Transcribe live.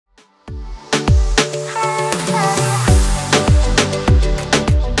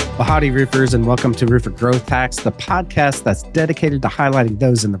Well, howdy, roofers, and welcome to Roofer Growth Hacks, the podcast that's dedicated to highlighting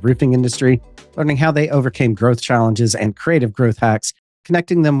those in the roofing industry, learning how they overcame growth challenges and creative growth hacks,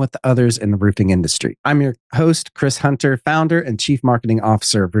 connecting them with the others in the roofing industry. I'm your host, Chris Hunter, founder and chief marketing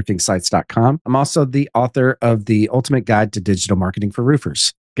officer of roofingsites.com. I'm also the author of The Ultimate Guide to Digital Marketing for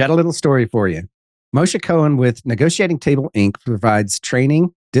Roofers. Got a little story for you. Moshe Cohen with Negotiating Table Inc. provides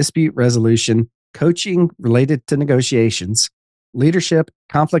training, dispute resolution, coaching related to negotiations, leadership,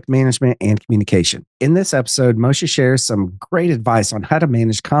 conflict management, and communication. In this episode, Moshe shares some great advice on how to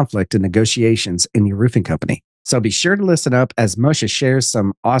manage conflict and negotiations in your roofing company. So be sure to listen up as Moshe shares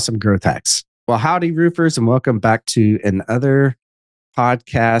some awesome growth hacks. Well, howdy, roofers, and welcome back to another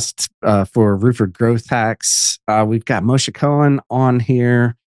podcast for Roofer Growth Hacks. We've got Moshe Cohen on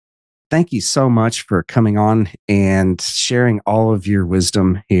here. Thank you so much for coming on and sharing all of your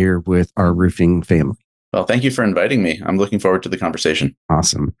wisdom here with our roofing family. Well, thank you for inviting me. I'm looking forward to the conversation.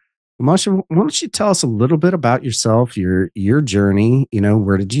 Awesome. Moshe, why don't you tell us a little bit about yourself, your journey?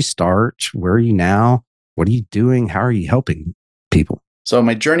 Where did you start? Where are you now? What are you doing? How are you helping people? So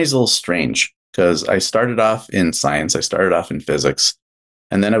my journey's a little strange because I started off in science. I started off in physics,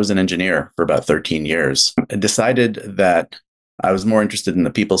 and then I was an engineer for about 13 years. I decided that I was more interested in the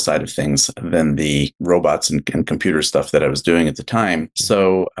people side of things than the robots and computer stuff that I was doing at the time.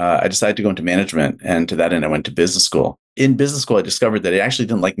 So I decided to go into management. And to that end, I went to business school. In business school, I discovered that I actually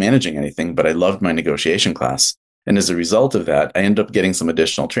didn't like managing anything, but I loved my negotiation class. And as a result of that, I ended up getting some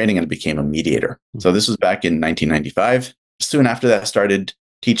additional training and became a mediator. So this was back in 1995. Soon after that, I started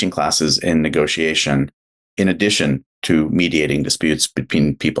teaching classes in negotiation in addition to mediating disputes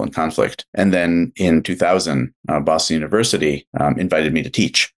between people in conflict. And then in 2000, Boston University invited me to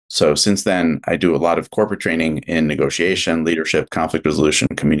teach. So since then, I do a lot of corporate training in negotiation, leadership, conflict resolution,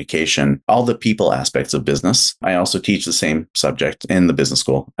 communication, all the people aspects of business. I also teach the same subject in the business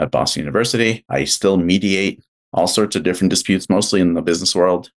school at Boston University. I still mediate all sorts of different disputes, mostly in the business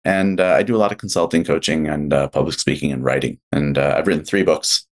world. And I do a lot of consulting, coaching, and public speaking and writing. And I've written 3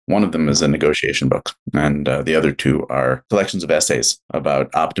 books. One of them is a negotiation book, and the other 2 are collections of essays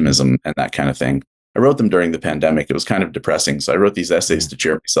about optimism and that kind of thing. I wrote them during the pandemic. It was kind of depressing. So I wrote these essays to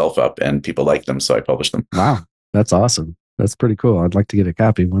cheer myself up, and people liked them, so I published them. Wow, that's awesome. That's pretty cool. I'd like to get a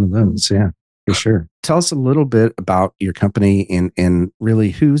copy of one of those. Yeah, for sure. Tell us a little bit about your company and really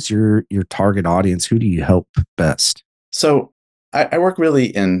who's your target audience? Who do you help best? So I work really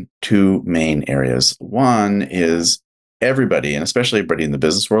in 2 main areas. One is everybody, and especially everybody in the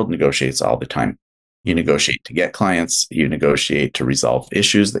business world, negotiates all the time. You negotiate to get clients. You negotiate to resolve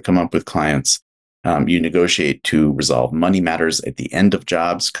issues that come up with clients. You negotiate to resolve money matters at the end of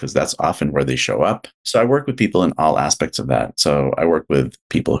jobs because that's often where they show up. So I work with people in all aspects of that. So I work with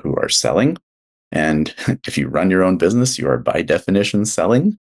people who are selling. And if you run your own business, you are by definition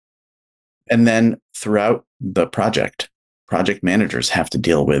selling. And then throughout the project managers have to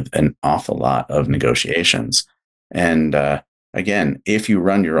deal with an awful lot of negotiations. And again, if you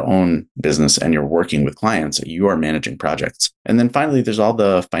run your own business and you're working with clients, you are managing projects. And then finally, there's all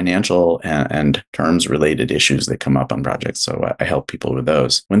the financial and terms related issues that come up on projects. So I help people with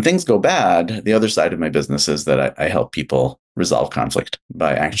those. When things go bad, the other side of my business is that I help people resolve conflict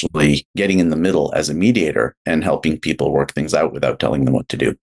by actually getting in the middle as a mediator and helping people work things out without telling them what to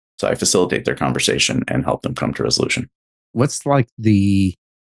do. So I facilitate their conversation and help them come to resolution. What's like the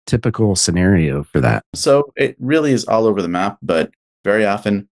typical scenario for that? So it really is all over the map, but very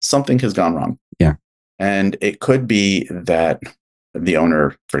often something has gone wrong. Yeah. And it could be that the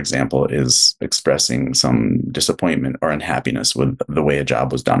owner, for example, is expressing some disappointment or unhappiness with the way a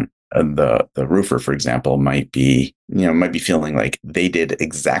job was done. The roofer, for example, might be feeling like they did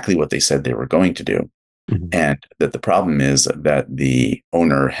exactly what they said they were going to do. Mm-hmm. And that the problem is that the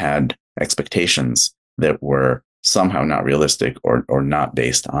owner had expectations that were somehow not realistic or not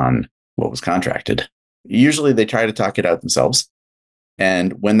based on what was contracted. Usually they try to talk it out themselves.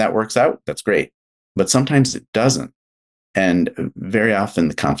 And when that works out, that's great. But sometimes it doesn't. And very often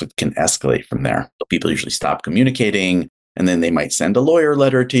the conflict can escalate from there. So people usually stop communicating, and then they might send a lawyer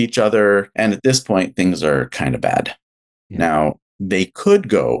letter to each other. And at this point, things are kind of bad. Yeah. Now, they could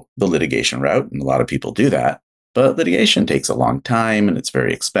go the litigation route, and a lot of people do that. But litigation takes a long time, and it's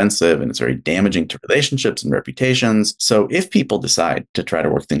very expensive, and it's very damaging to relationships and reputations. So if people decide to try to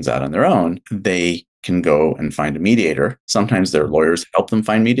work things out on their own, they can go and find a mediator. Sometimes their lawyers help them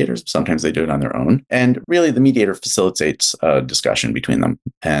find mediators. Sometimes they do it on their own. And really, the mediator facilitates a discussion between them.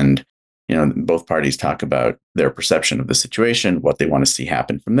 And both parties talk about their perception of the situation, what they want to see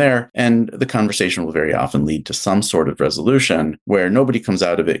happen from there. And the conversation will very often lead to some sort of resolution where nobody comes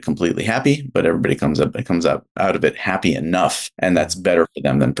out of it completely happy, but everybody comes out of it happy enough. And that's better for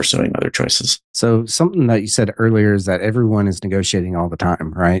them than pursuing other choices. So something that you said earlier is that everyone is negotiating all the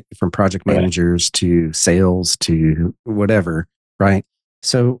time, right? From project managers to sales to whatever, right?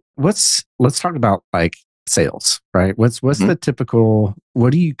 So let's talk about like sales, right? What's the typical,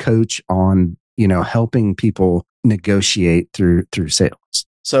 what do you coach on, helping people negotiate through sales?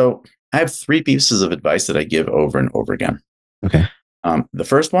 So I have 3 pieces of advice that I give over and over again. Okay. The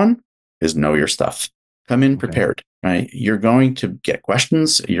first one is know your stuff. Come in prepared, right? You're going to get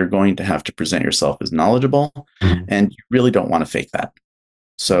questions. You're going to have to present yourself as knowledgeable, and you really don't want to fake that.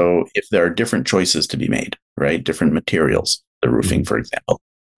 So if there are different choices to be made, right? Different materials, the roofing, for example,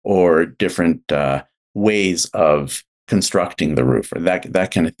 or different ways of constructing the roof or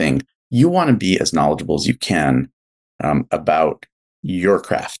that kind of thing, you want to be as knowledgeable as you can about your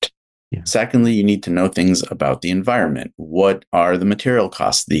craft. Yeah. Secondly, you need to know things about the environment. What are the material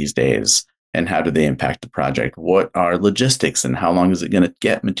costs these days and how do they impact the project? What are logistics and how long is it going to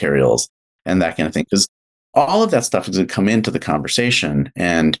get materials and that kind of thing? Because all of that stuff is going to come into the conversation,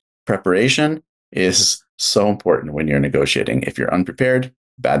 and preparation is so important when you're negotiating. If you're unprepared,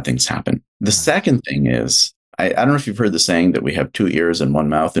 bad things happen. The second thing is, I don't know if you've heard the saying that we have 2 ears and 1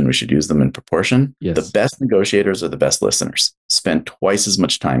 mouth and we should use them in proportion. Yes. The best negotiators are the best listeners. Spend twice as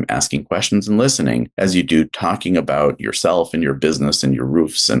much time asking questions and listening as you do talking about yourself and your business and your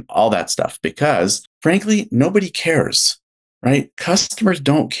roofs and all that stuff, because frankly, nobody cares, right? Customers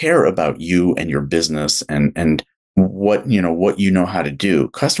don't care about you and your business and what you know how to do.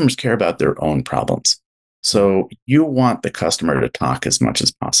 Customers care about their own problems. So you want the customer to talk as much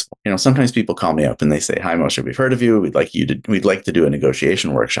as possible. Sometimes people call me up and they say, "Hi, Moshe, we've heard of you. We'd like to do a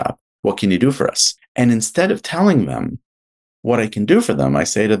negotiation workshop. What can you do for us?" And instead of telling them what I can do for them, I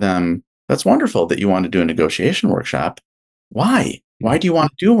say to them, "That's wonderful that you want to do a negotiation workshop. Why? Why do you want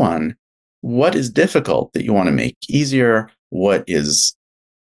to do one? What is difficult that you want to make easier? What is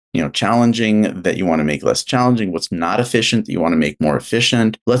challenging that you want to make less challenging? What's not efficient that you want to make more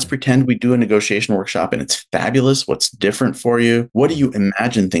efficient? Let's pretend we do a negotiation workshop and it's fabulous. What's different for you? What do you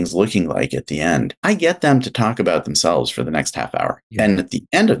imagine things looking like at the end?" I get them to talk about themselves for the next half hour. Yeah. And at the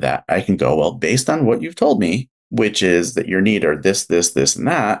end of that, I can go, "Well, based on what you've told me, which is that your need are this, and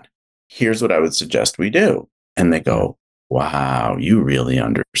that, here's what I would suggest we do." And they go, "Wow, you really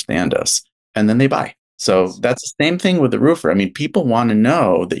understand us." And then they buy. So that's the same thing with the roofer. I mean, people want to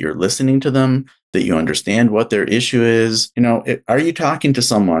know that you're listening to them, that you understand what their issue is. Are you talking to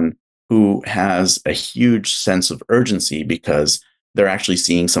someone who has a huge sense of urgency because they're actually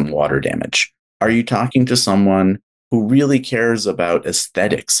seeing some water damage? Are you talking to someone who really cares about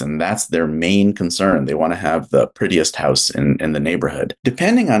aesthetics and that's their main concern? They want to have the prettiest house in the neighborhood.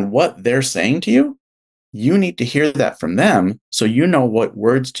 Depending on what they're saying to you, you need to hear that from them so you know what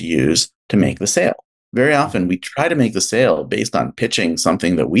words to use to make the sale. Very often we try to make the sale based on pitching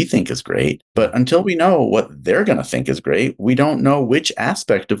something that we think is great, but until we know what they're going to think is great, we don't know which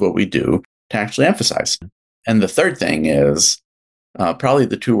aspect of what we do to actually emphasize. And the third thing is probably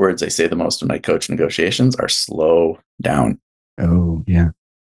the 2 words I say the most when I coach negotiations are slow down. Oh, yeah.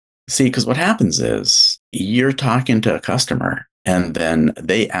 See, because what happens is you're talking to a customer and then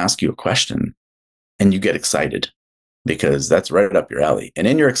they ask you a question and you get excited because that's right up your alley. And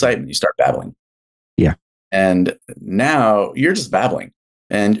in your excitement, you start babbling. Yeah. And now you're just babbling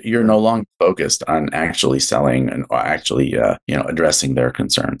and you're no longer focused on actually selling and actually, addressing their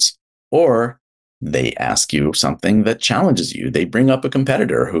concerns. Or they ask you something that challenges you. They bring up a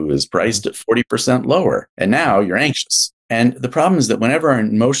competitor who is priced at 40% lower. And now you're anxious. And the problem is that whenever our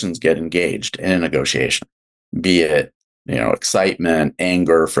emotions get engaged in a negotiation, be it, excitement,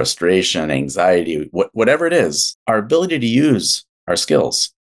 anger, frustration, anxiety, whatever it is, our ability to use our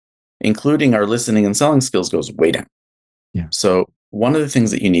skills, including our listening and selling skills, goes way down. Yeah. So one of the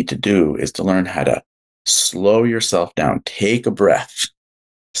things that you need to do is to learn how to slow yourself down, take a breath,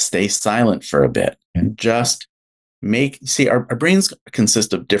 stay silent for a bit, and just our brains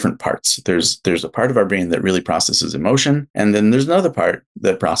consist of different parts. There's a part of our brain that really processes emotion, and then there's another part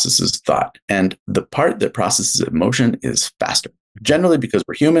that processes thought. And the part that processes emotion is faster. Generally, because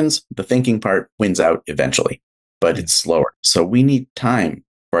we're humans, the thinking part wins out eventually, but it's slower. So we need time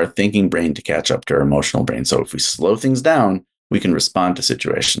for our thinking brain to catch up to our emotional brain. So if we slow things down, we can respond to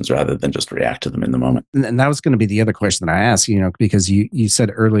situations rather than just react to them in the moment. And that was going to be the other question that I asked, because you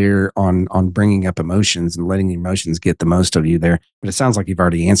said earlier on bringing up emotions and letting the emotions get the most of you there. But it sounds like you've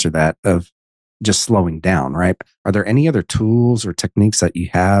already answered that of just slowing down, right? Are there any other tools or techniques that you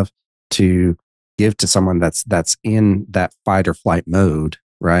have to give to someone that's in that fight or flight mode,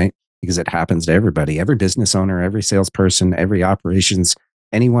 right? Because it happens to everybody, every business owner, every salesperson, every operations,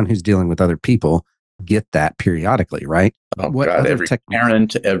 anyone who's dealing with other people get that periodically, right? Oh What God, other every techniques?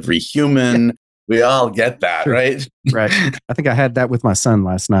 parent, every human, we all get that, Sure. right? Right. I think I had that with my son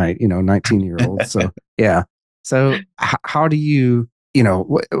last night, 19-year-old. So yeah. So how do you,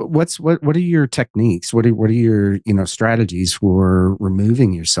 what are your techniques? What are your, strategies for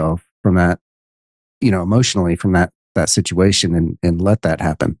removing yourself from that, emotionally from that situation and let that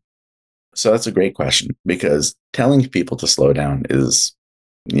happen? So that's a great question, because telling people to slow down is,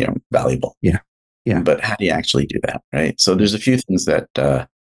 valuable. Yeah. Yeah. But how do you actually do that, right? So there's a few things that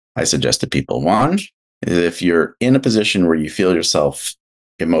I suggest to people. One is, if you're in a position where you feel yourself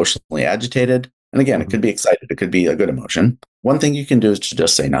emotionally agitated, and again, it could be excited, it could be a good emotion. One thing you can do is to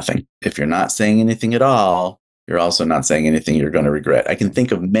just say nothing. If you're not saying anything at all, you're also not saying anything you're going to regret. I can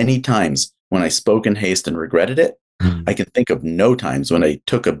think of many times when I spoke in haste and regretted it. I can think of no times when I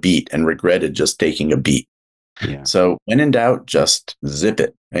took a beat and regretted just taking a beat. Yeah. So when in doubt, just zip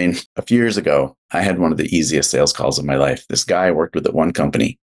it. I mean, a few years ago, I had one of the easiest sales calls of my life. This guy I worked with at one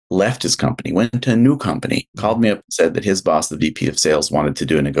company left his company, went to a new company, called me up and said that his boss, the VP of sales, wanted to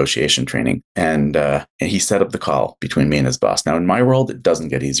do a negotiation training. And he set up the call between me and his boss. Now, in my world, it doesn't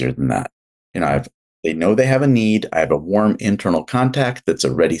get easier than that. They know they have a need. I have a warm internal contact that's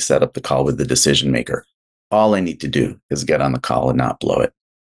already set up the call with the decision maker. All I need to do is get on the call and not blow it.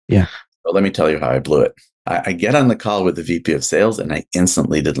 Yeah. So let me tell you how I blew it. I get on the call with the VP of sales and I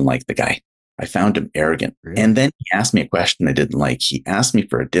instantly didn't like the guy. I found him arrogant. Really? And then he asked me a question I didn't like. He asked me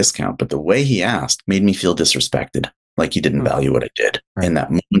for a discount, but the way he asked made me feel disrespected, like he didn't value what I did. Right. In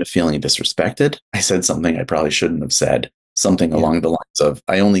that moment of feeling disrespected, I said something I probably shouldn't have said, something along the lines of,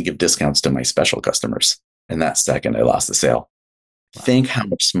 I only give discounts to my special customers. And that second, I lost the sale. Wow. Think how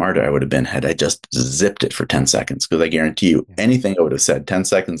much smarter I would have been had I just zipped it for 10 seconds. Because I guarantee you, anything I would have said 10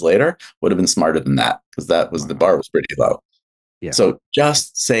 seconds later would have been smarter than that, because that was the bar was pretty low. Yeah. So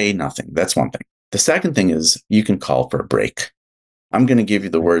just say nothing. That's one thing. The second thing is, you can call for a break. I'm going to give you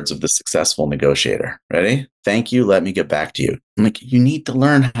the words of the successful negotiator. Ready? Thank you. Let me get back to you. I'm like, you need to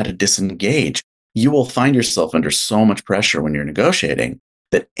learn how to disengage. You will find yourself under so much pressure when you're negotiating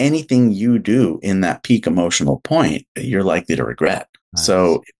that anything you do in that peak emotional point, you're likely to regret. Nice.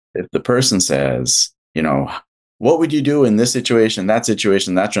 So if the person says, what would you do in this situation, that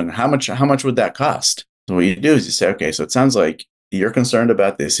situation, that one? How much would that cost? So what you do is you say, okay, so it sounds like you're concerned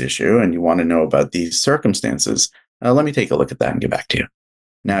about this issue and you want to know about these circumstances. Let me take a look at that and get back to you.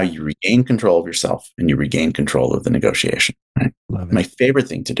 Now you regain control of yourself and you regain control of the negotiation. Right? My favorite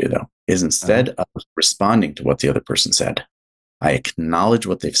thing to do, though, is instead of responding to what the other person said, I acknowledge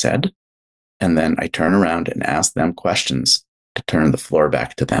what they've said, and then I turn around and ask them questions to turn the floor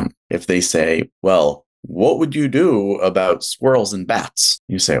back to them. If they say, well, what would you do about squirrels and bats?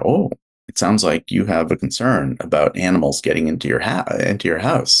 You say, oh, it sounds like you have a concern about animals getting into your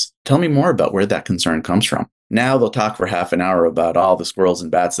house. Tell me more about where that concern comes from. Now they'll talk for half an hour about all the squirrels and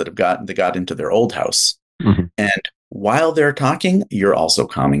bats that got into their old house. Mm-hmm. And while they're talking, you're also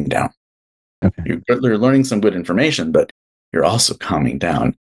calming down. Okay. You're learning some good information, but you're also calming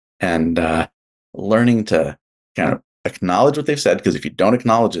down and learning to kind of acknowledge what they've said, because if you don't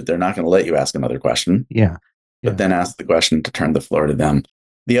acknowledge it, they're not going to let you ask another question. Yeah. But then ask the question to turn the floor to them.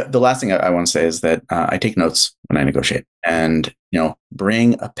 The last thing I want to say is that I take notes when I negotiate, and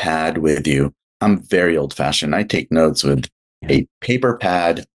bring a pad with you. I'm very old fashioned. I take notes with a paper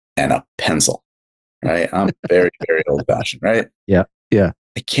pad and a pencil. Right. I'm very, very old fashioned. Right. Yeah. Yeah.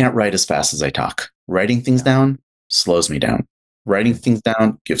 I can't write as fast as I talk. Writing things down slows me down. Writing things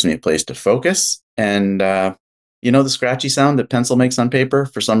down gives me a place to focus. And, the scratchy sound that pencil makes on paper,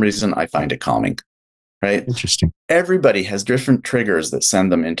 for some reason, I find it calming. Right? Interesting. Everybody has different triggers that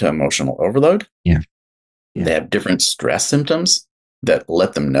send them into emotional overload. Yeah. They have different stress symptoms that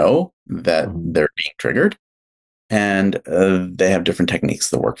let them know that they're being triggered. And they have different techniques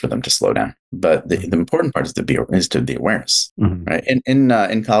that work for them to slow down. But the important part is the awareness, right? In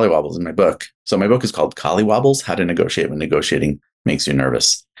Collywobbles, in my book. So my book is called Collywobbles: How to Negotiate When Negotiating Makes You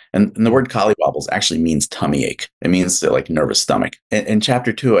Nervous. And the word collywobbles actually means tummy ache. It means like nervous stomach. In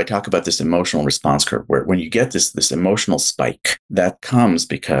chapter 2, I talk about this emotional response curve, where when you get this emotional spike, that comes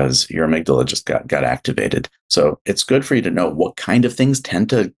because your amygdala just got activated. So it's good for you to know what kind of things tend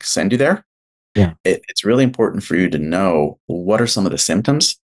to send you there. Yeah, it's really important for you to know what are some of the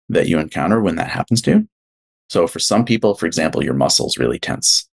symptoms that you encounter when that happens to you. So for some people, for example, your muscles really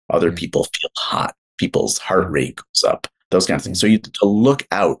tense. Other people feel hot. People's heart rate goes up. Those kinds of things. So you have to look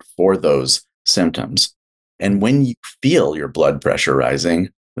out for those symptoms. And when you feel your blood pressure rising,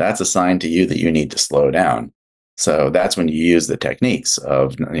 that's a sign to you that you need to slow down. So that's when you use the techniques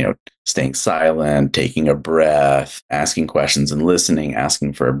of, staying silent, taking a breath, asking questions and listening,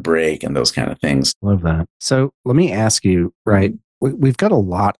 asking for a break, and those kind of things. Love that. So let me ask you, right? We've got a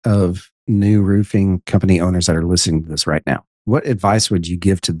lot of new roofing company owners that are listening to this right now. What advice would you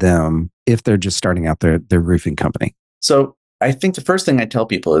give to them if they're just starting out their roofing company? So I think the first thing I tell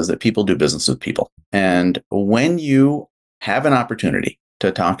people is that people do business with people. And when you have an opportunity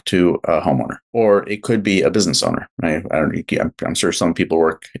to talk to a homeowner, or it could be a business owner, right? I'm sure some people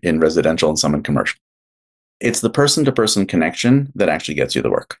work in residential and some in commercial. It's the person-to-person connection that actually gets you the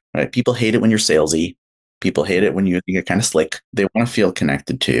work, right? People hate it when you're salesy. People hate it when you get kind of slick. They want to feel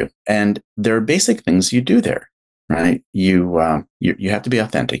connected to you. And there are basic things you do there, right? You have to be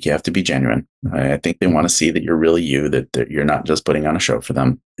authentic. You have to be genuine. I think they want to see that you're really you, that you're not just putting on a show for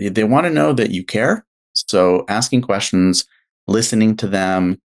them. They want to know that you care. So asking questions, listening to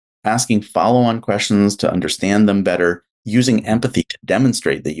them, asking follow-on questions to understand them better, using empathy to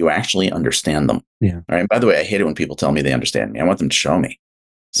demonstrate that you actually understand them. Yeah. All right. And by the way, I hate it when people tell me they understand me. I want them to show me.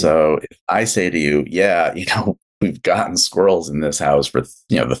 So if I say to you, we've gotten squirrels in this house for,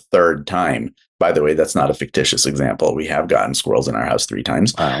 the third time. By the way, that's not a fictitious example. We have gotten squirrels in our house 3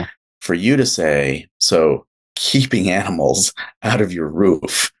 times. Wow. For you to say, so keeping animals out of your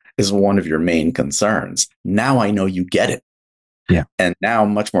roof is one of your main concerns. Now I know you get it. Yeah. And now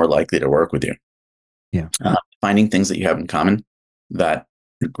I'm much more likely to work with you. Yeah. Finding things that you have in common that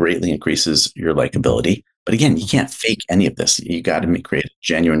greatly increases your likability. But again, you can't fake any of this. You got to create a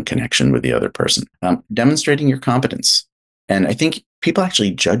genuine connection with the other person. Demonstrating your competence. And I think people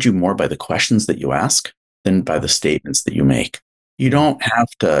actually judge you more by the questions that you ask than by the statements that you make. You don't have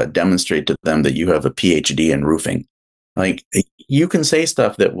to demonstrate to them that you have a PhD in roofing. Like, you can say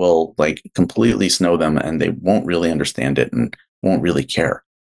stuff that will completely snow them and they won't really understand it and won't really care.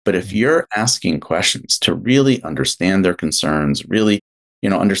 But if you're asking questions to really understand their concerns, really,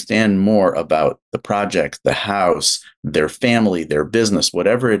 understand more about the project, the house, their family, their business,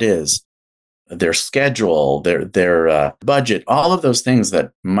 whatever it is, their schedule, their budget, all of those things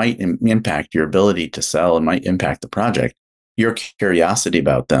that might impact your ability to sell and might impact the project, your curiosity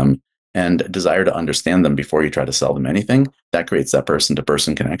about them and desire to understand them before you try to sell them anything, that creates that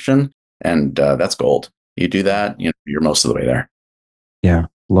person-to-person connection. And that's gold. You do that, you're most of the way there. Yeah.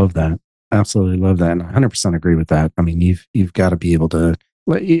 Love that. Absolutely love that. And 100% agree with that. I mean, you've got to be able to,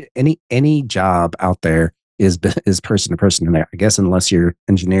 any job out there is person to person. And I guess unless you're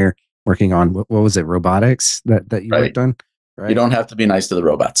engineer working on, what was it, robotics that you worked on? Right? You don't have to be nice to the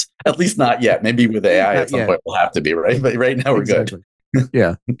robots, at least not yet. Maybe with AI at some point we'll have to be, right? But right now we're good.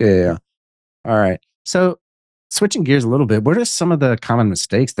 Yeah. All right. So switching gears a little bit, what are some of the common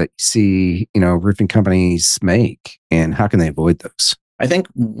mistakes that you see, roofing companies make, and how can they avoid those? I think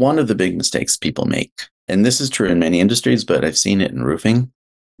one of the big mistakes people make, and this is true in many industries, but I've seen it in roofing,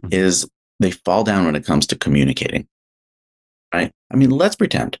 is they fall down when it comes to communicating, right? I mean, let's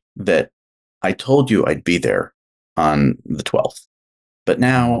pretend that I told you I'd be there on the 12th, but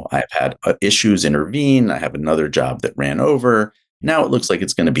now I've had issues intervene. I have another job that ran over. Now it looks like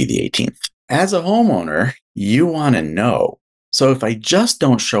it's going to be the 18th. As a homeowner, you want to know. So if I just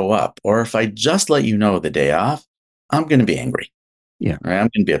don't show up, or if I just let you know the day off, I'm going to be angry. Yeah. Right? I'm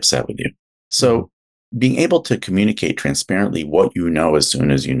going to be upset with you. So being able to communicate transparently what you know as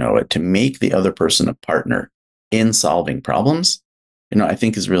soon as you know it, to make the other person a partner in solving problems, I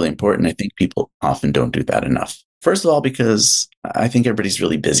think is really important. I think people often don't do that enough. First of all, because I think everybody's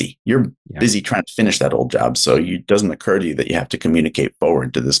really busy. You're busy trying to finish that old job. So it doesn't occur to you that you have to communicate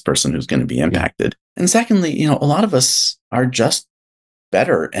forward to this person who's going to be impacted. And secondly, a lot of us are just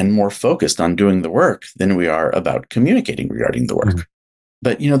better and more focused on doing the work than we are about communicating regarding the work.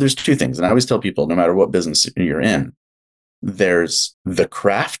 But, there's 2 things. And I always tell people, no matter what business you're in, there's the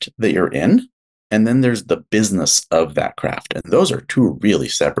craft that you're in, and then there's the business of that craft. And those are 2 really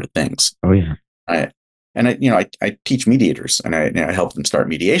separate things. Oh, yeah. I teach mediators, and I help them start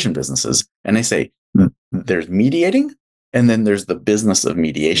mediation businesses. And I say, there's mediating, and then there's the business of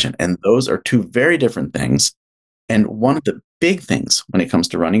mediation. And those are 2 very different things. And one of the big things when it comes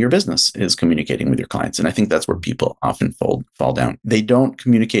to running your business is communicating with your clients. And I think that's where people often fall down. They don't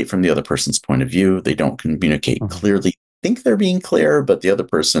communicate from the other person's point of view. They don't communicate clearly. Think they're being clear, but the other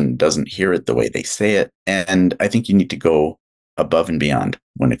person doesn't hear it the way they say it. And I think you need to go above and beyond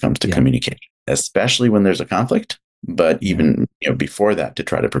when it comes to communication, especially when there's a conflict, but even before that, to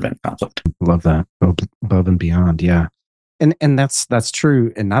try to prevent conflict. Love that. Above and beyond. Yeah. And that's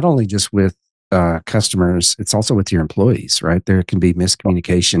true. And not only just with customers, it's also with your employees, right? There can be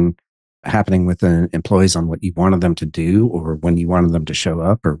miscommunication happening with the employees on what you wanted them to do or when you wanted them to show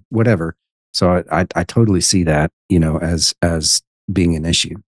up or whatever. So I totally see that, as being an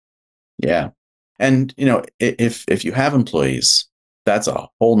issue. Yeah. And, if you have employees, that's a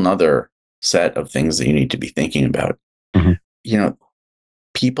whole nother set of things that you need to be thinking about. Mhm.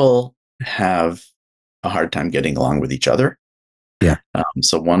 People have a hard time getting along with each other. Yeah.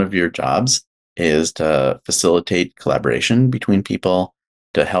 So one of your jobs is to facilitate collaboration between people,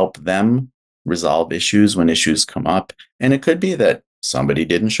 to help them resolve issues when issues come up. And it could be that somebody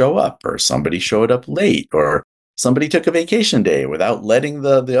didn't show up, or somebody showed up late, or somebody took a vacation day without letting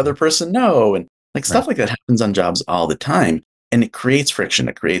the other person know. And stuff like that happens on jobs all the time. And it creates friction,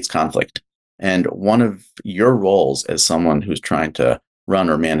 it creates conflict. And one of your roles as someone who's trying to run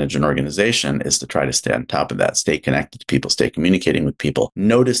or manage an organization is to try to stay on top of that, stay connected to people, stay communicating with people,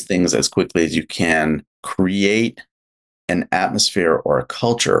 notice things as quickly as you can, create an atmosphere or a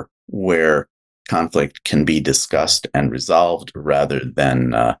culture where conflict can be discussed and resolved rather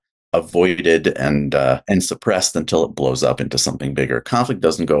than avoided and suppressed until it blows up into something bigger. Conflict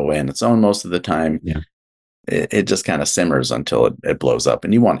doesn't go away on its own most of the time. Yeah. It just kind of simmers until it blows up,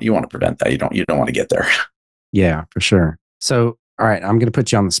 and you want to prevent that. You don't want to get there. Yeah, for sure. So, all right, I'm going to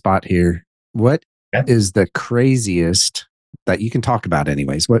put you on the spot here. What is the craziest that you can talk about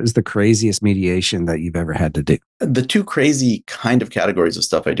anyways? What is the craziest mediation that you've ever had to do? The two crazy kind of categories of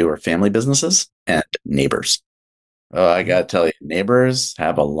stuff I do are family businesses and neighbors. Oh, I got to tell you, neighbors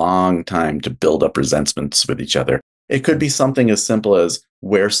have a long time to build up resentments with each other. It could be something as simple as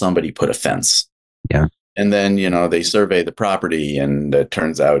where somebody put a fence. Yeah. And then, they survey the property and it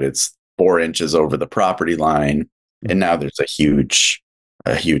turns out it's 4 inches over the property line. And now there's a huge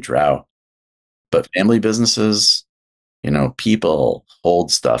row. But family businesses, people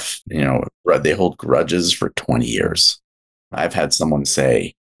hold stuff, they hold grudges for 20 years. I've had someone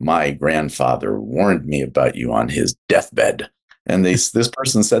say, my grandfather warned me about you on his deathbed. And this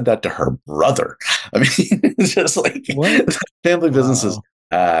person said that to her brother. I mean, it's just like what? Family businesses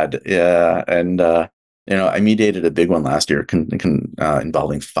bad. Yeah. And, I mediated a big one last year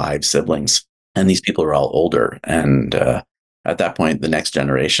involving 5 siblings. And these people are all older. And at that point, the next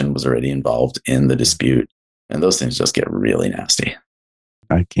generation was already involved in the dispute. And those things just get really nasty.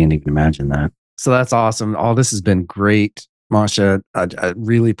 I can't even imagine that. So that's awesome. All this has been great, Moshe. I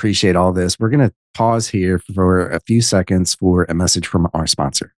really appreciate all this. We're going to pause here for a few seconds for a message from our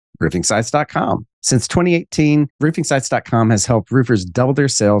sponsor, roofingsites.com. Since 2018, roofingsites.com has helped roofers double their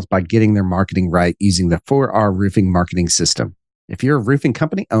sales by getting their marketing right using the 4R roofing marketing system. If you're a roofing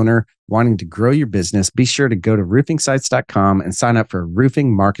company owner wanting to grow your business, be sure to go to roofingsites.com and sign up for a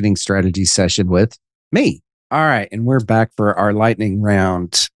roofing marketing strategy session with me. All right. And we're back for our lightning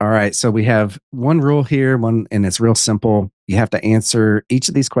round. All right. So we have one rule here, and it's real simple. You have to answer each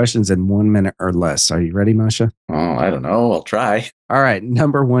of these questions in 1 minute or less. Are you ready, Moshe? Oh, I don't know. I'll try. All right.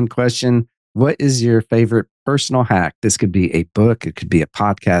 Number 1 question. What is your favorite personal hack? This could be a book. It could be a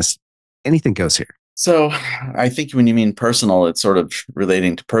podcast. Anything goes here. So I think when you mean personal, it's sort of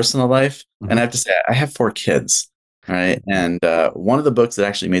relating to personal life. And I have to say, I have 4 kids. Right. And one of the books that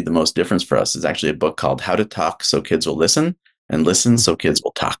actually made the most difference for us is actually a book called How to Talk So Kids Will Listen and Listen So Kids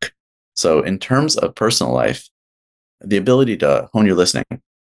Will Talk. So in terms of personal life, the ability to hone your listening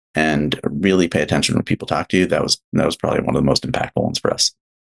and really pay attention when people talk to you, that was probably one of the most impactful ones for us.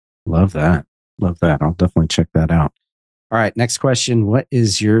 Love that. Love that. I'll definitely check that out. All right. Next question. What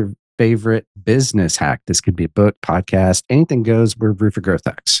is your favorite business hack? This could be a book, podcast, anything goes. We're Roofer Growth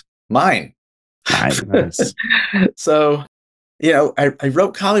Hacks. Mine. Nice. So, I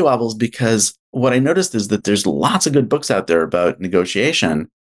wrote Collywobbles because what I noticed is that there's lots of good books out there about negotiation,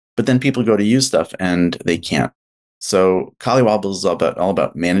 but then people go to use stuff and they can't. So Collywobbles is all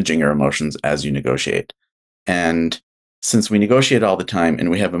about managing your emotions as you negotiate. And since we negotiate all the time and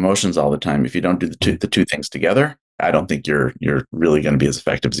we have emotions all the time, if you don't do the two things together, I don't think you're really going to be as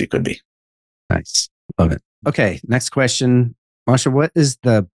effective as you could be. Nice. Love it. Okay. Next question. Moshe, what is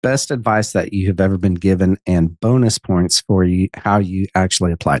the best advice that you have ever been given and bonus points for you, how you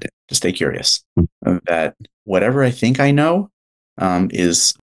actually applied it? To stay curious. That whatever I think I know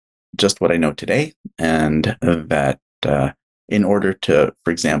is just what I know today. And that in order to,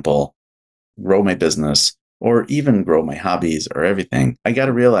 for example, grow my business or even grow my hobbies or everything, I got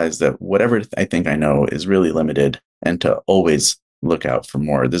to realize that whatever I think I know is really limited and to always look out for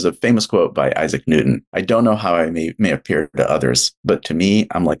more. There's a famous quote by Isaac Newton. I don't know how I may appear to others, but to me,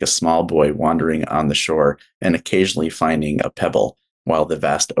 I'm like a small boy wandering on the shore and occasionally finding a pebble while the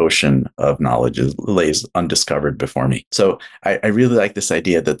vast ocean of knowledge lays undiscovered before me. So I really like this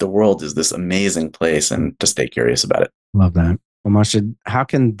idea that the world is this amazing place and to stay curious about it. Love that. Well, Moshe, how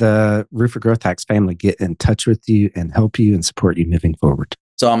can the Roofer Growth Hacks family get in touch with you and help you and support you moving forward?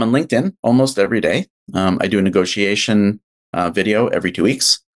 So I'm on LinkedIn almost every day. I do a negotiation video every 2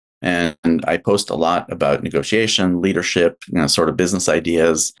 weeks. And I post a lot about negotiation, leadership, sort of business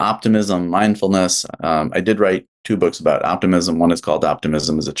ideas, optimism, mindfulness. I did write 2 books about optimism. One is called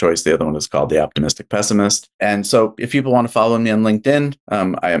Optimism is a Choice. The other one is called The Optimistic Pessimist. And so if people want to follow me on LinkedIn,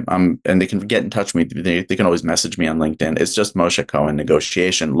 and they can get in touch with me, they can always message me on LinkedIn. It's just Moshe Cohen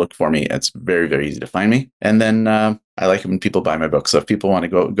Negotiation. Look for me. It's very, very easy to find me. And then I like it when people buy my books. So if people want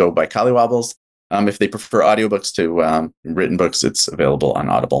to go buy Collywobbles, if they prefer audiobooks to written books, it's available on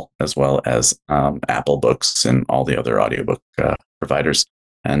Audible as well as Apple Books and all the other audiobook providers,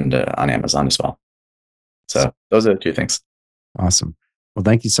 and on Amazon as well. So those are the 2 things. Awesome. Well,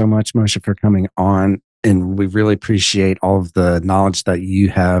 thank you so much, Moshe, for coming on. And we really appreciate all of the knowledge that you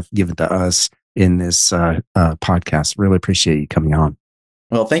have given to us in this podcast. Really appreciate you coming on.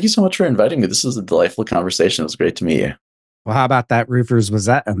 Well, thank you so much for inviting me. This was a delightful conversation. It was great to meet you. Well, how about that, roofers? Was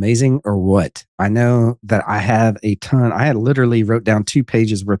that amazing or what? I know that I have a ton. I had literally wrote down 2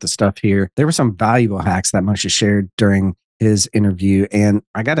 pages worth of stuff here. There were some valuable hacks that Moshe shared during his interview. And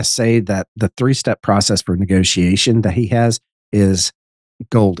I got to say that the 3-step process for negotiation that he has is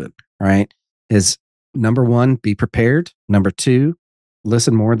golden, right? Is number 1, be prepared. Number 2,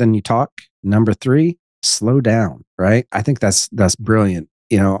 listen more than you talk. Number 3, slow down, right? I think that's brilliant.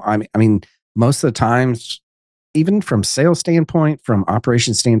 I mean, most of the times, even from sales standpoint, from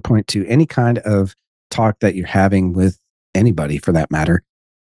operation standpoint, to any kind of talk that you're having with anybody for that matter,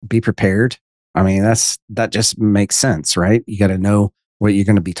 be prepared. I mean, that just makes sense, right? You got to know what you're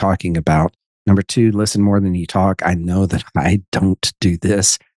going to be talking about. Number 2, listen more than you talk. I know that I don't do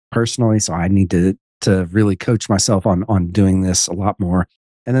this personally, so I need to really coach myself on doing this a lot more.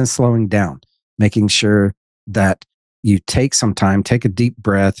 And then slowing down, making sure that you take some time, take a deep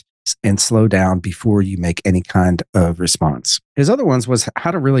breath, and slow down before you make any kind of response. His other ones was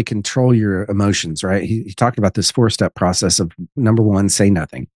how to really control your emotions, right? He talked about this 4-step process of number 1, say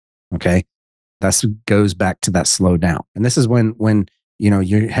nothing. Okay. That goes back to that slow down. And this is when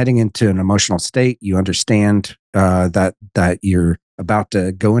you're heading into an emotional state, you understand that you're about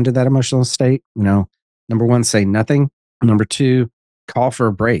to go into that emotional state. Number 1, say nothing. Number 2, call for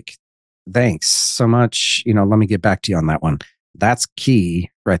a break. Thanks so much. Let me get back to you on that one. That's key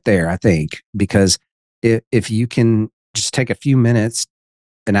right there, I think, because if you can just take a few minutes,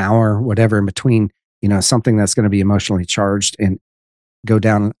 an hour, whatever, in between, something that's going to be emotionally charged and go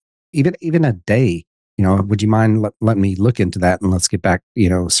down even a day, would you mind letting me look into that, and let's get back,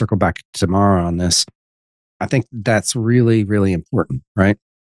 circle back tomorrow on this. I think that's really, really important, right?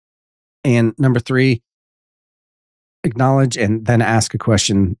 And number 3, acknowledge and then ask a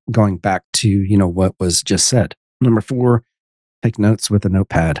question going back to, what was just said. Number 4, take notes with a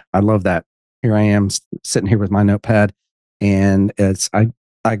notepad. I love that. Here I am sitting here with my notepad, and I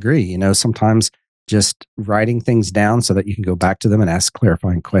agree. Sometimes just writing things down so that you can go back to them and ask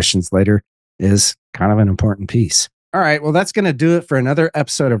clarifying questions later is kind of an important piece. All right. Well, that's going to do it for another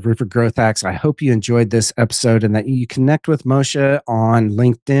episode of Roofer Growth Hacks. I hope you enjoyed this episode and that you connect with Moshe on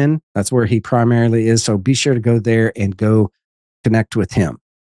LinkedIn. That's where he primarily is. So be sure to go there and go connect with him.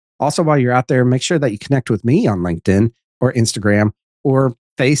 Also, while you're out there, make sure that you connect with me on LinkedIn or Instagram or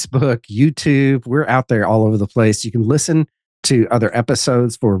Facebook, YouTube. We're out there all over the place. You can listen to other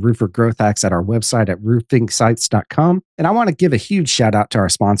episodes for Roofer Growth Hacks at our website at roofingsites.com. And I want to give a huge shout out to our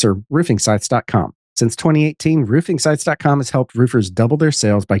sponsor, roofingsites.com. Since 2018, roofingsites.com has helped roofers double their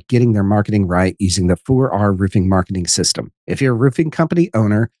sales by getting their marketing right using the 4R roofing marketing system. If you're a roofing company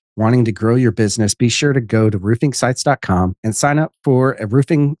owner wanting to grow your business, be sure to go to roofingsites.com and sign up for a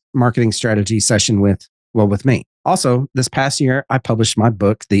roofing marketing strategy session with me. Also, this past year, I published my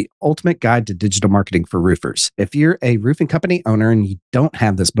book, The Ultimate Guide to Digital Marketing for Roofers. If you're a roofing company owner and you don't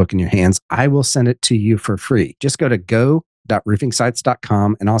have this book in your hands, I will send it to you for free. Just go to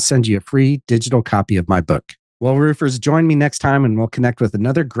go.roofingsites.com and I'll send you a free digital copy of my book. Well, roofers, join me next time and we'll connect with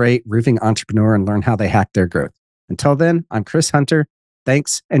another great roofing entrepreneur and learn how they hack their growth. Until then, I'm Chris Hunter.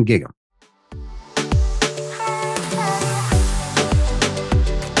 Thanks and gig 'em.